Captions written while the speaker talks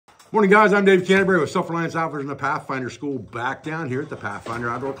Morning, guys. I'm Dave Canterbury with Self-Reliance Outfitters in the Pathfinder School, back down here at the Pathfinder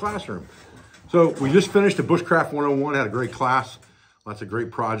Outdoor Classroom. So we just finished the Bushcraft 101, had a great class, lots of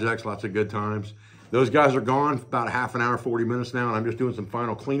great projects, lots of good times. Those guys are gone about a half an hour, 40 minutes now, and I'm just doing some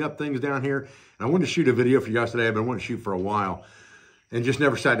final cleanup things down here. And I wanted to shoot a video for you guys today. I've been wanting to shoot for a while and just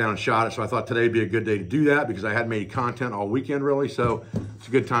never sat down and shot it. So I thought today would be a good day to do that because I hadn't made content all weekend really. So it's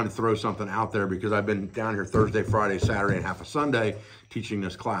a good time to throw something out there because I've been down here Thursday, Friday, Saturday, and half a Sunday teaching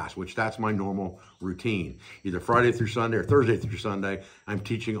this class, which that's my normal routine. Either Friday through Sunday or Thursday through Sunday, I'm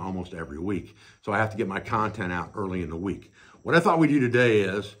teaching almost every week. So I have to get my content out early in the week. What I thought we'd do today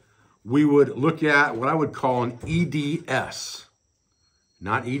is we would look at what I would call an EDS,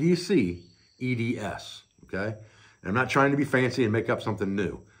 not EDC, EDS, okay? And I'm not trying to be fancy and make up something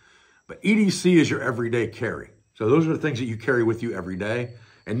new, but EDC is your everyday carry. So those are the things that you carry with you every day.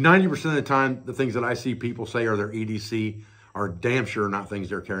 And 90% of the time, the things that I see people say are their EDC are damn sure not things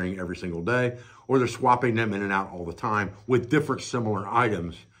they're carrying every single day, or they're swapping them in and out all the time with different similar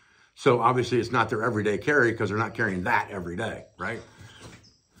items. So obviously it's not their everyday carry because they're not carrying that every day, right?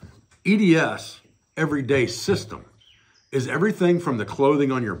 EDS, Everyday System, is everything from the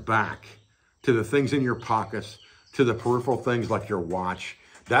clothing on your back to the things in your pockets to the peripheral things like your watch.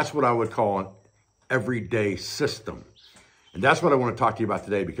 That's what I would call an everyday system. And that's what I want to talk to you about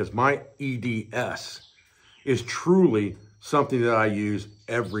today because my EDS is truly something that I use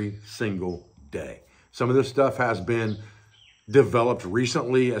every single day. Some of this stuff has been developed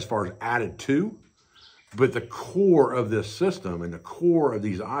recently as far as added to, but the core of this system and the core of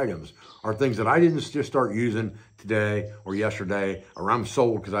these items are things that I didn't just start using today or yesterday, or I'm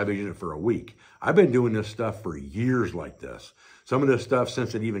sold because I've been using it for a week. I've been doing this stuff for years like this. Some of this stuff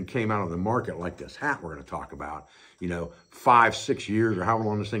since it even came out on the market, like this hat we're going to talk about, 5, 6 years or however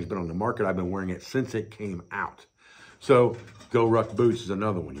long this thing's been on the market, I've been wearing it since it came out. So Go Ruck boots is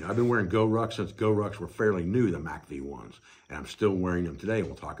another one. I've been wearing Go Rucks since Go Rucks were fairly new, the Mac V1s, and I'm still wearing them today.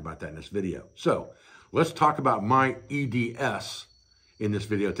 We'll talk about that in this video. So let's talk about my EDS in this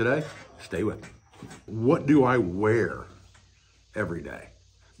video today. Stay with me. What do I wear every day?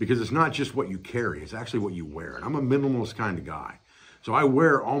 Because it's not just what you carry, it's actually what you wear. And I'm a minimalist kind of guy. So I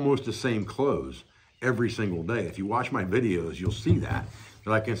wear almost the same clothes every single day. If you watch my videos, you'll see that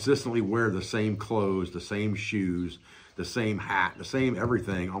I consistently wear the same clothes, the same shoes, the same hat, the same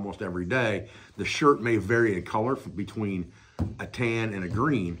everything almost every day. The shirt may vary in color between a tan and a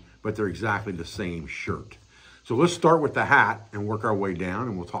green, but they're exactly the same shirt. So let's start with the hat and work our way down,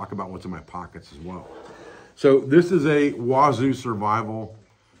 and we'll talk about what's in my pockets as well. So this is a Wazoo Survival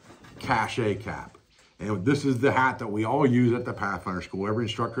Cache cap. And this is the hat that we all use at the Pathfinder School. Every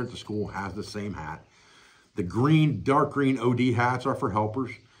instructor at the school has the same hat. The green, dark green OD hats are for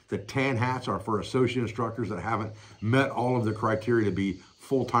helpers. The tan hats are for associate instructors that haven't met all of the criteria to be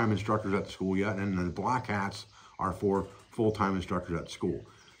full-time instructors at the school yet. And the black hats are for full-time instructors at the school.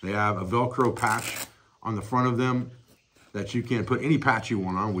 They have a Velcro patch on the front of them that you can put any patch you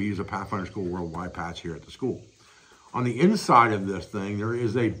want on. We use a Pathfinder School Worldwide patch here at the school. On the inside of this thing, there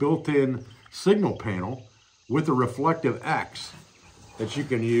is a built-in signal panel with a reflective X that you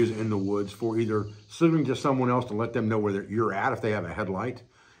can use in the woods for either signaling to someone else to let them know where you're at if they have a headlight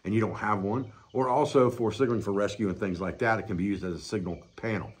and you don't have one, or also for signaling for rescue and things like that. It can be used as a signal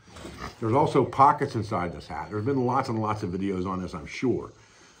panel. There's also pockets inside this hat. There's been lots and lots of videos on this, I'm sure.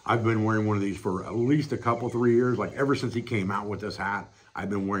 I've been wearing one of these for at least a couple, 3 years. Like ever since he came out with this hat, I've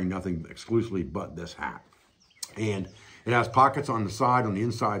been wearing nothing exclusively but this hat. And it has pockets on the side, on the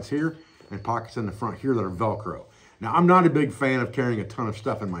insides here, and pockets in the front here that are Velcro. Now, I'm not a big fan of carrying a ton of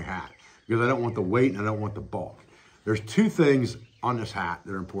stuff in my hat because I don't want the weight and I don't want the bulk. There's 2 things on this hat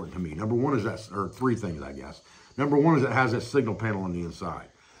that are important to me. Number one is that, or 3 things, I guess. Number one is it has that signal panel on the inside.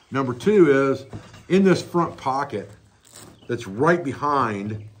 Number 2 is in this front pocket that's right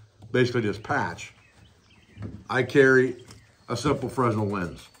behind basically this patch, I carry a simple Fresnel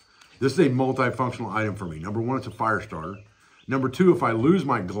lens. This is a multifunctional item for me. Number 1, it's a fire starter. Number 2, if I lose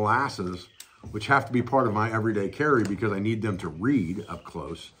my glasses, which have to be part of my everyday carry because I need them to read up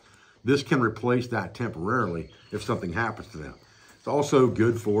close, this can replace that temporarily if something happens to them. It's also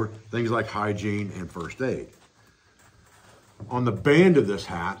good for things like hygiene and first aid. On the band of this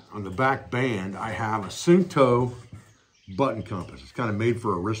hat, on the back band, I have a Sunto button compass. It's kind of made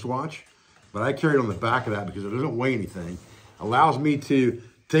for a wristwatch, but I carry it on the back of that because it doesn't weigh anything. Allows me to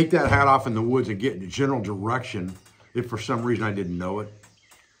take that hat off in the woods and get in the general direction if for some reason I didn't know it.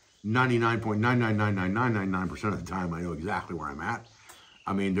 99.9999999% of the time I know exactly where I'm at.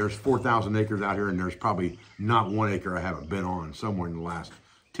 I mean, there's 4,000 acres out here and there's probably not 1 acre I haven't been on somewhere in the last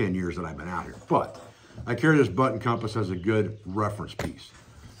 10 years that I've been out here. But I carry this button compass as a good reference piece.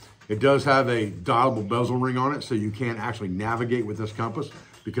 It does have a dialable bezel ring on it, so you can actually navigate with this compass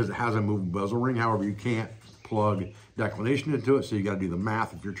because it has a movable bezel ring. However, you can't plug declination into it, so you got to do the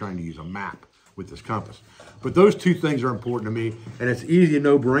math if you're trying to use a map with this compass. But those two things are important to me, and it's easy,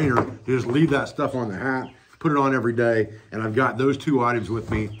 no-brainer to just leave that stuff on the hat, put it on every day, and I've got those two items with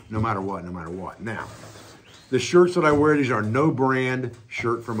me no matter what, no matter what. Now, the shirts that I wear, these are no brand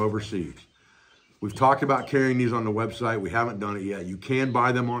shirt from overseas. We've talked about carrying these on the website. We haven't done it yet. You can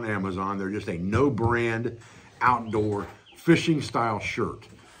buy them on Amazon. They're just a no brand outdoor fishing style shirt.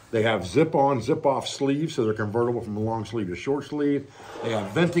 They have zip on, zip off sleeves, so they're convertible from a long sleeve to short sleeve. They have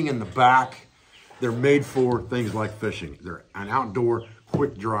venting in the back. They're made for things like fishing. They're an outdoor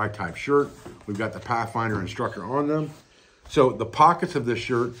quick dry type shirt. We've got the Pathfinder instructor on them. So the pockets of this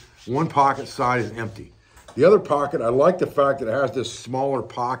shirt, one pocket side is empty. The other pocket, I like the fact that it has this smaller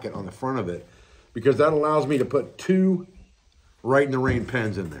pocket on the front of it because that allows me to put 2 Right in the Rain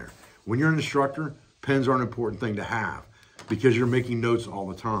pens in there. When you're an instructor, pens are an important thing to have because you're making notes all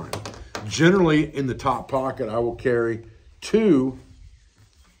the time. Generally, in the top pocket, I will carry 2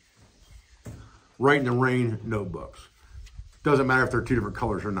 Right in the Rain notebooks. Doesn't matter if they're 2 different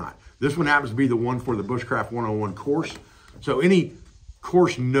colors or not. This one happens to be the one for the Bushcraft 101 course. So any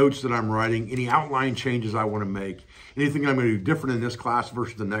course notes that I'm writing, any outline changes I want to make, anything I'm going to do different in this class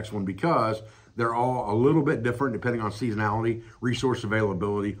versus the next one, because they're all a little bit different depending on seasonality, resource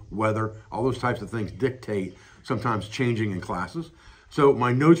availability, weather, all those types of things dictate sometimes changing in classes. So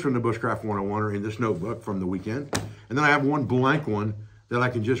my notes from the Bushcraft 101 are in this notebook from the weekend. And then I have one blank one that I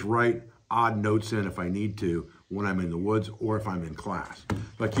can just write odd notes in if I need to when I'm in the woods or if I'm in class.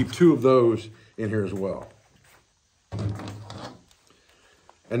 So I keep 2 of those in here as well.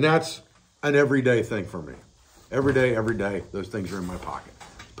 And that's an everyday thing for me. Every day, those things are in my pocket.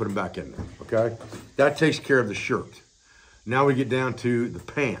 Put them back in there, okay? That takes care of the shirt. Now we get down to the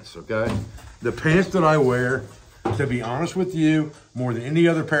pants, okay? The pants that I wear, to be honest with you, more than any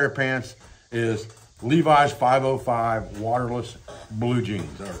other pair of pants, is Levi's 505 waterless blue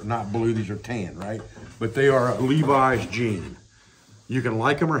jeans. Or not blue, these are tan, right? But they are a Levi's jean. You can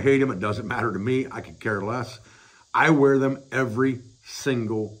like them or hate them. It doesn't matter to me. I could care less. I wear them every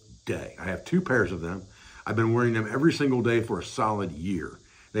single day. I have 2 pairs of them. I've been wearing them every single day for a solid year.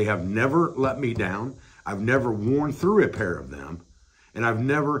 They have never let me down. I've never worn through a pair of them. And I've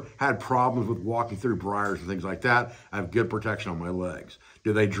never had problems with walking through briars and things like that. I have good protection on my legs.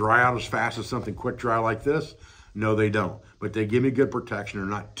 Do they dry out as fast as something quick dry like this? No, they don't. But they give me good protection. They're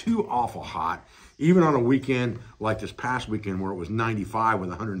not too awful hot. Even on a weekend like this past weekend where it was 95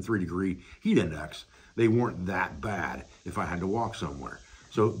 with 103-degree heat index, they weren't that bad if I had to walk somewhere.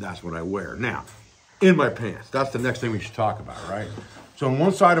 So that's what I wear. Now, in my pants, that's the next thing we should talk about, right? So on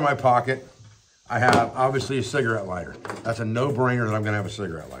one side of my pocket, I have obviously a cigarette lighter. That's a no-brainer that I'm gonna have a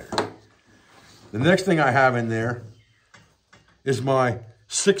cigarette lighter. The next thing I have in there is my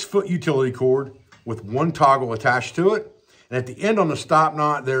 6-foot utility cord with 1 toggle attached to it. And at the end on the stop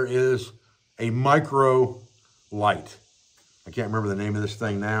knot, there is a micro light. I can't remember the name of this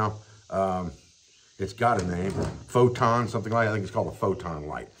thing now. It's got a name, photon, something like that. I think it's called a photon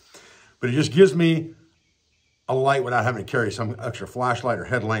light. But it just gives me a light without having to carry some extra flashlight or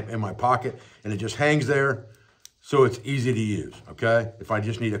headlamp in my pocket. And it just hangs there, so it's easy to use, okay? If I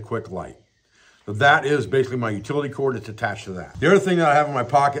just need a quick light. So that is basically my utility cord that's attached to that. The other thing that I have in my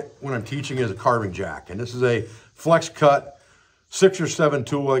pocket when I'm teaching is a carving jack. And this is a flex cut 6 or 7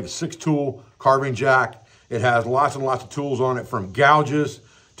 tool, like a 6-tool carving jack. It has lots and lots of tools on it, from gouges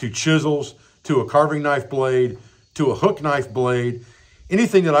to chisels to a carving knife blade to a hook knife blade.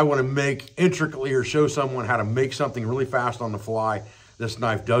 Anything that I want to make intricately or show someone how to make something really fast on the fly, this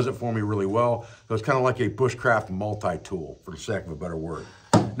knife does it for me really well. So it's kind of like a bushcraft multi-tool, for the sake of a better word.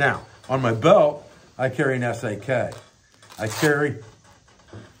 Now, on my belt, I carry an SAK. I carry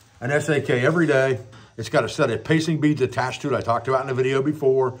an SAK every day. It's got a set of pacing beads attached to it. I talked about in the video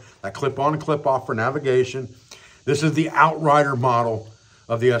before. That clip on and clip off for navigation. This is the Outrider model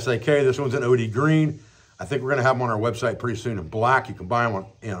of the SAK. This one's an OD green. I think we're gonna have them on our website pretty soon in black. You can buy them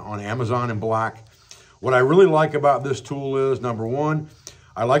on Amazon in black. What I really like about this tool is, number one,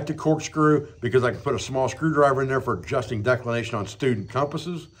 I like the corkscrew because I can put a small screwdriver in there for adjusting declination on student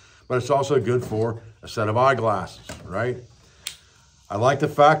compasses, but it's also good for a set of eyeglasses, right? I like the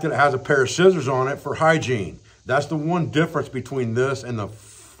fact that it has a pair of scissors on it for hygiene. That's the one difference between this and the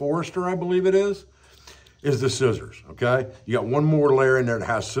Forester, I believe it is the scissors, okay? You got one more layer in there that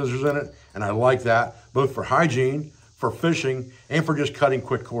has scissors in it, and I like that, both for hygiene, for fishing, and for just cutting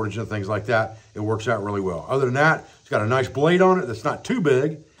quick cordage and things like that. It works out really well. Other than that, it's got a nice blade on it that's not too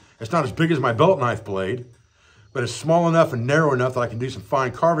big. It's not as big as my belt knife blade, but it's small enough and narrow enough that I can do some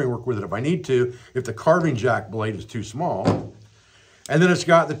fine carving work with it if I need to, if the carving jack blade is too small. And then it's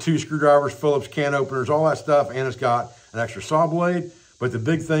got the 2 screwdrivers, Phillips can openers, all that stuff, and it's got an extra saw blade. But the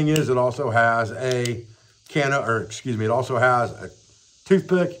big thing is it also has it also has a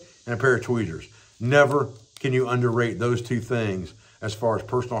toothpick and a pair of tweezers. Never can you underrate those 2 things as far as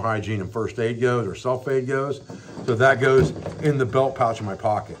personal hygiene and first aid goes, or self-aid goes. So that goes in the belt pouch in my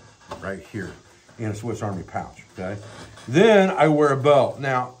pocket, right here, in a Swiss Army pouch, okay? Then I wear a belt.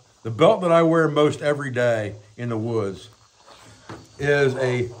 Now, the belt that I wear most every day in the woods is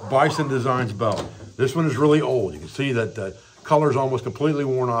a Bison Designs belt. This one is really old. You can see that the color's almost completely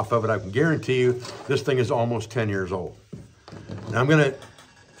worn off of it. I can guarantee you this thing is almost 10 years old. Now I'm gonna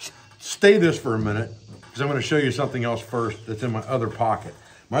stay this for a minute because I'm gonna show you something else first that's in my other pocket.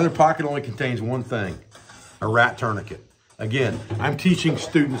 My other pocket only contains one thing, a rat tourniquet. Again, I'm teaching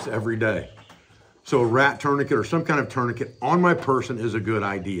students every day. So a rat tourniquet or some kind of tourniquet on my person is a good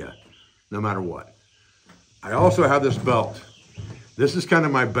idea, no matter what. I also have this belt. This is kind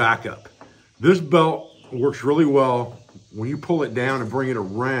of my backup. This belt works really well when you pull it down and bring it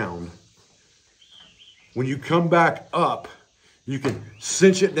around. When you come back up, you can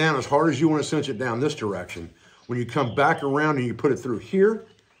cinch it down as hard as you want to cinch it down this direction. When you come back around and you put it through here,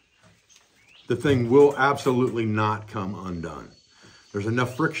 the thing will absolutely not come undone. There's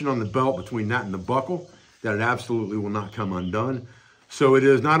enough friction on the belt between that and the buckle that it absolutely will not come undone. So it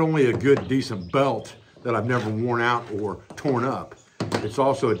is not only a good, decent belt that I've never worn out or torn up, it's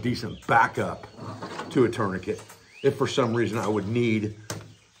also a decent backup to a tourniquet if for some reason I would need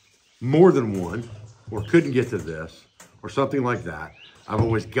more than one or couldn't get to this or something like that. I've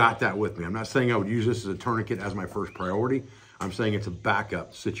always got that with me. I'm not saying I would use this as a tourniquet as my first priority. I'm saying it's a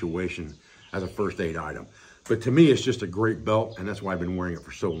backup situation as a first aid item. But to me, it's just a great belt, and that's why I've been wearing it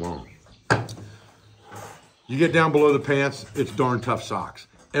for so long. You get down below the pants, it's darn tough socks.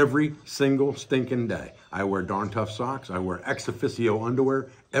 Every single stinking day, I wear darn tough socks. I wear ex officio underwear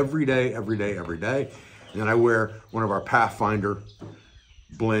every day, every day, every day. And then I wear one of our Pathfinder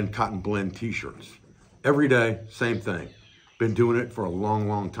blend, cotton blend t-shirts. Every day, same thing. Been doing it for a long,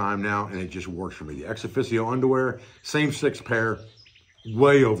 long time now, and it just works for me. The ex officio underwear, same 6 pair,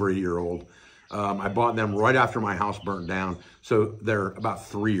 way over a year old. I bought them right after my house burnt down, so they're about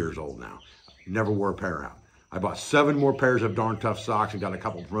 3 years old now. Never wore a pair out. I bought 7 more pairs of darn tough socks and got a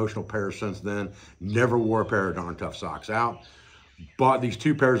couple promotional pairs since then. Never wore a pair of darn tough socks out. Bought these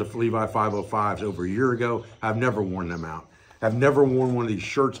 2 pairs of Levi 505s over a year ago. I've never worn them out. I've never worn one of these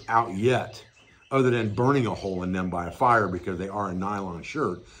shirts out yet, other than burning a hole in them by a fire because they are a nylon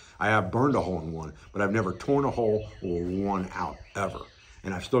shirt. I have burned a hole in one, but I've never torn a hole or worn out ever.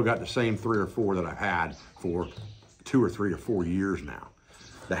 And I've still got the same 3 or 4 that I've had for 2 or 3 or 4 years now.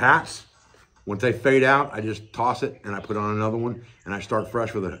 The hats, once they fade out, I just toss it and I put on another one and I start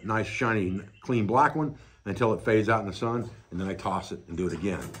fresh with a nice, shiny, clean black one until it fades out in the sun, and then I toss it and do it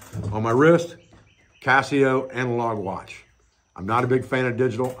again. On my wrist, Casio analog watch. I'm not a big fan of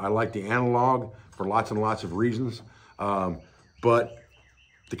digital. I like the analog for lots and lots of reasons, but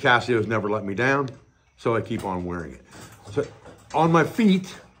the Casio's never let me down, so I keep on wearing it. So on my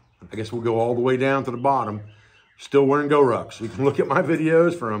feet, I guess we'll go all the way down to the bottom, still wearing GoRucks. You can look at my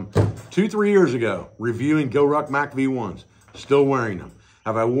videos from 2-3 years ago, reviewing GoRuck Mac V1s, still wearing them.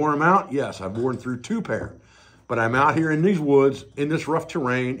 Have I worn them out? Yes, I've worn through 2 pair. But I'm out here in these woods, in this rough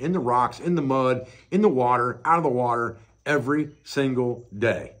terrain, in the rocks, in the mud, in the water, out of the water, every single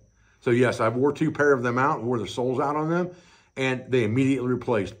day. So yes, I've wore 2 pair of them out, wore the soles out on them, and they immediately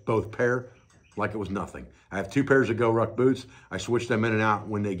replaced both pair like it was nothing. I have 2 pairs of GoRuck boots. I switch them in and out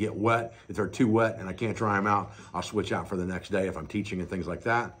when they get wet. If they're too wet and I can't dry them out, I'll switch out for the next day if I'm teaching and things like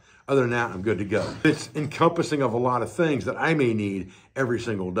that. Other than that, I'm good to go. It's encompassing of a lot of things that I may need every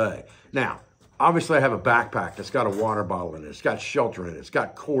single day. Now, obviously I have a backpack that's got a water bottle in it. It's got shelter in it. It's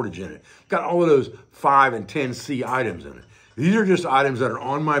got cordage in it. It's got all of those 5 and 10C items in it. These are just items that are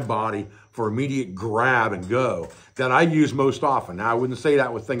on my body for immediate grab and go that I use most often. Now, I wouldn't say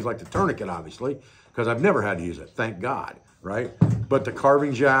that with things like the tourniquet, obviously, because I've never had to use it, thank God, right? But the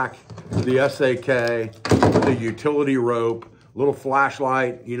carving jack, the SAK, the utility rope, little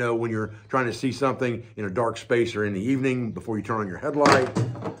flashlight, you know, when you're trying to see something in a dark space or in the evening before you turn on your headlight,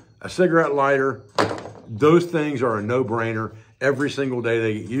 a cigarette lighter, those things are a no-brainer. Every single day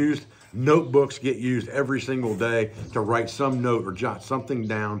they get used. Notebooks get used every single day to write some note or jot something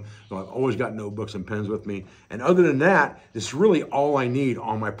down. So I've always got notebooks and pens with me. And other than that, it's really all I need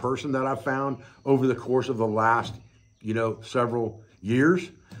on my person that I've found over the course of the last, you know, several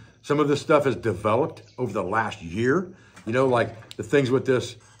years. Some of this stuff has developed over the last year. You know, like the things with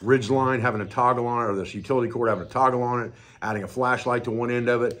this ridge line having a toggle on it, or this utility cord having a toggle on it, adding a flashlight to one end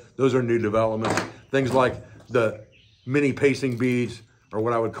of it. Those are new developments. Things like the mini pacing beads, or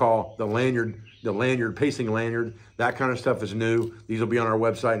what I would call the lanyard, pacing lanyard. That kind of stuff is new. These will be on our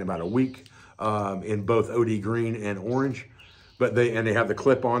website in about a week in both OD green and orange. But they have the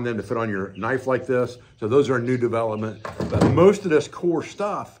clip on them to fit on your knife like this. So those are a new development. But most of this core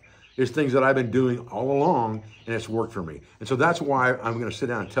stuff is things that I've been doing all along, and it's worked for me. And so that's why I'm gonna sit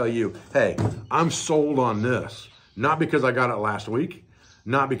down and tell you, hey, I'm sold on this. Not because I got it last week,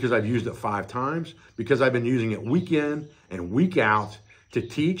 not because I've used it 5 times, because I've been using it week in and week out to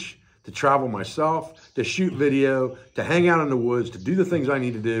teach, to travel myself, to shoot video, to hang out in the woods, to do the things I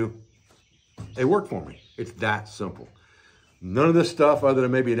need to do. It worked for me. It's that simple. None of this stuff, other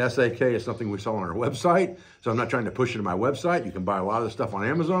than maybe an SAK, is something we sell on our website. So I'm not trying to push it to my website. You can buy a lot of this stuff on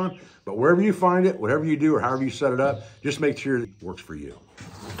Amazon, but wherever you find it, whatever you do or however you set it up, just make sure it works for you.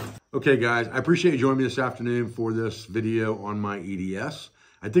 Okay, guys, I appreciate you joining me this afternoon for this video on my EDS.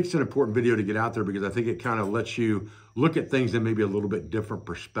 I think it's an important video to get out there because I think it kind of lets you look at things in maybe a little bit different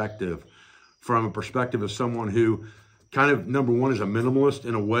perspective, from a perspective of someone who kind of, number one, is a minimalist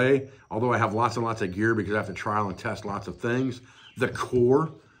in a way. Although I have lots and lots of gear because I have to trial and test lots of things, the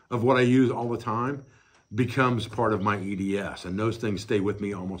core of what I use all the time becomes part of my EDS. And those things stay with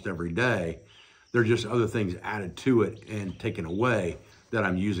me almost every day. They're just other things added to it and taken away that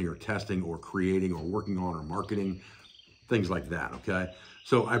I'm using or testing or creating or working on or marketing, things like that, okay?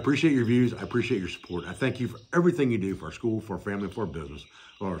 So I appreciate your views. I appreciate your support. I thank you for everything you do for our school, for our family, for our business,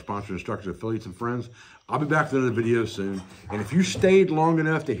 for our sponsors, instructors, affiliates, and friends. I'll be back with another video soon. And if you stayed long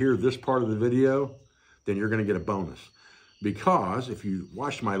enough to hear this part of the video, then you're gonna get a bonus. Because if you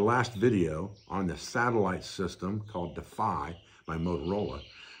watched my last video on the satellite system called Defy by Motorola,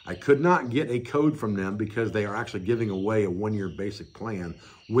 I could not get a code from them because they are actually giving away a 1-year basic plan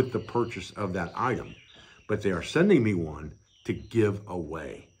with the purchase of that item. But they are sending me one to give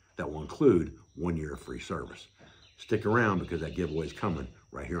away that will include 1 year of free service. Stick around because that giveaway is coming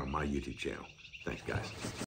right here on my YouTube channel. Thanks, guys.